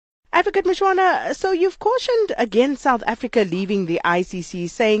Advocate Mushwana, so you've cautioned against South Africa leaving the ICC,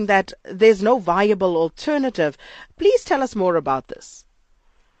 saying that there's no viable alternative. Please tell us more about this.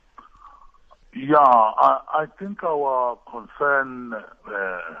 Yeah, I think our concern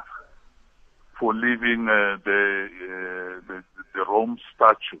for leaving the Rome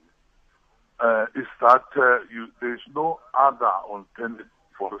Statute is that there's no other alternative,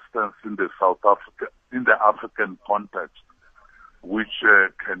 for instance, in the African context, which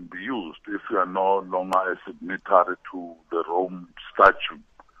can be used if you are no longer a signatory to the Rome Statute.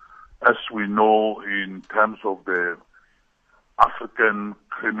 As we know, in terms of the African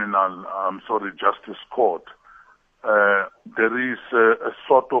Justice Court, there is a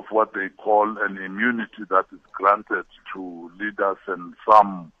sort of what they call an immunity that is granted to leaders and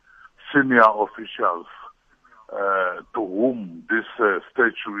some senior officials to whom this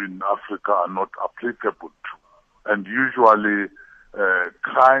statute in Africa are not applicable to. And usually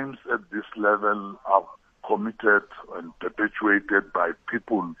crimes at this level are committed and perpetuated by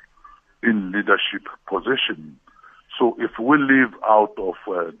people in leadership positions. So if we leave out of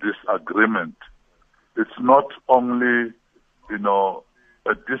this agreement, it's not only,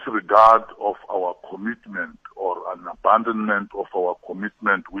 a disregard of our commitment or an abandonment of our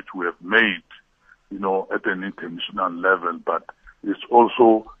commitment which we have made, at an international level, but it's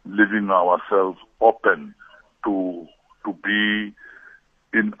also leaving ourselves open to be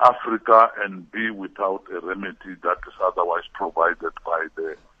in Africa and be without a remedy that is otherwise provided by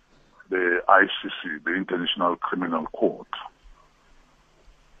the ICC, the International Criminal Court.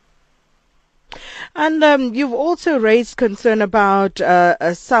 And you've also raised concern about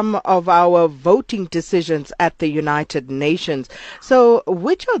some of our voting decisions at the United Nations. So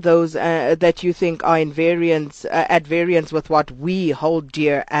which are those that you think are at variance with what we hold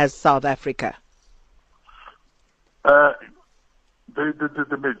dear as South Africa?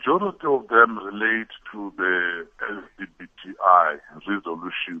 The majority of them relate to the LGBTI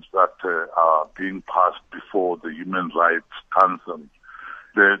resolutions that are being passed before the Human Rights Council.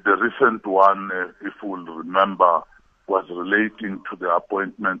 The recent one, if we'll remember, was relating to the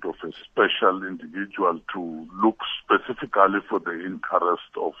appointment of a special individual to look specifically for the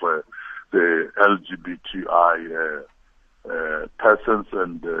interest of the LGBTI persons.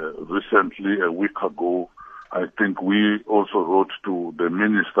 And recently, a week ago, I think we also wrote to the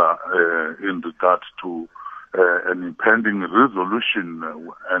minister in regards to an impending resolution,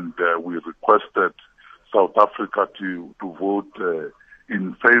 and we requested South Africa to vote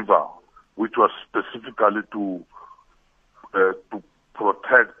in favor, which was specifically to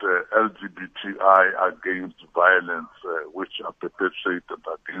protect LGBTI against violence which are perpetrated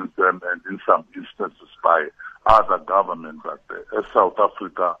against them, and in some instances by other governments. But as South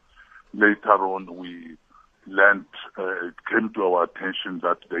Africa, later on, it came to our attention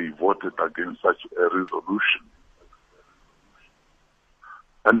that they voted against such a resolution.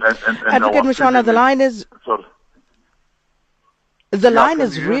 And Advocate Mushwana, the line is... Sorry. The line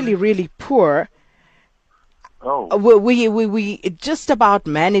is really, really poor. Oh. We just about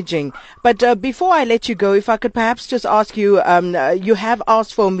managing. But before I let you go, if I could perhaps just ask you, you have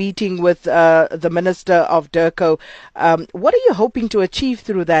asked for a meeting with the Minister of DIRCO. What are you hoping to achieve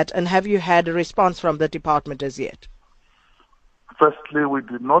through that, and have you had a response from the department as yet? Firstly, we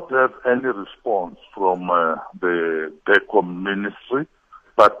did not have any response from the DIRCO ministry.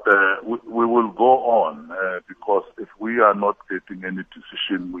 But we will go on because if we are not getting any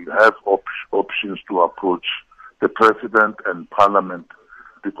decision, we have options to approach the President and Parliament,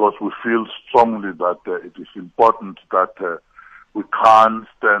 because we feel strongly that it is important that we can't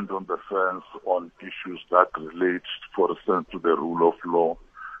stand on the fence on issues that relate, for instance, to the rule of law,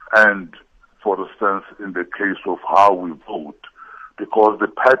 and, for instance, in the case of how we vote, because the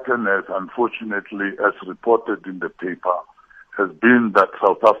pattern is, unfortunately, as reported in the paper, has been that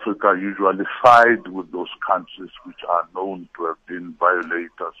South Africa usually side with those countries which are known to have been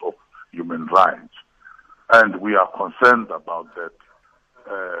violators of human rights. And we are concerned about that.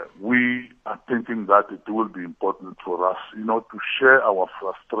 We are thinking that it will be important for us, to share our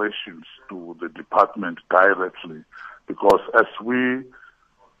frustrations to the department directly, because as we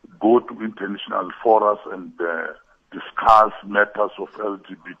go to international forums and discuss matters of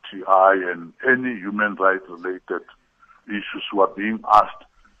LGBTI and any human rights related issues, who are being asked,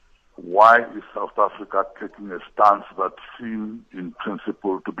 why is South Africa taking a stance that seems in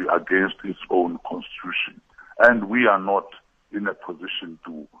principle to be against its own constitution? And we are not in a position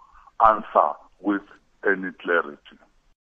to answer with any clarity.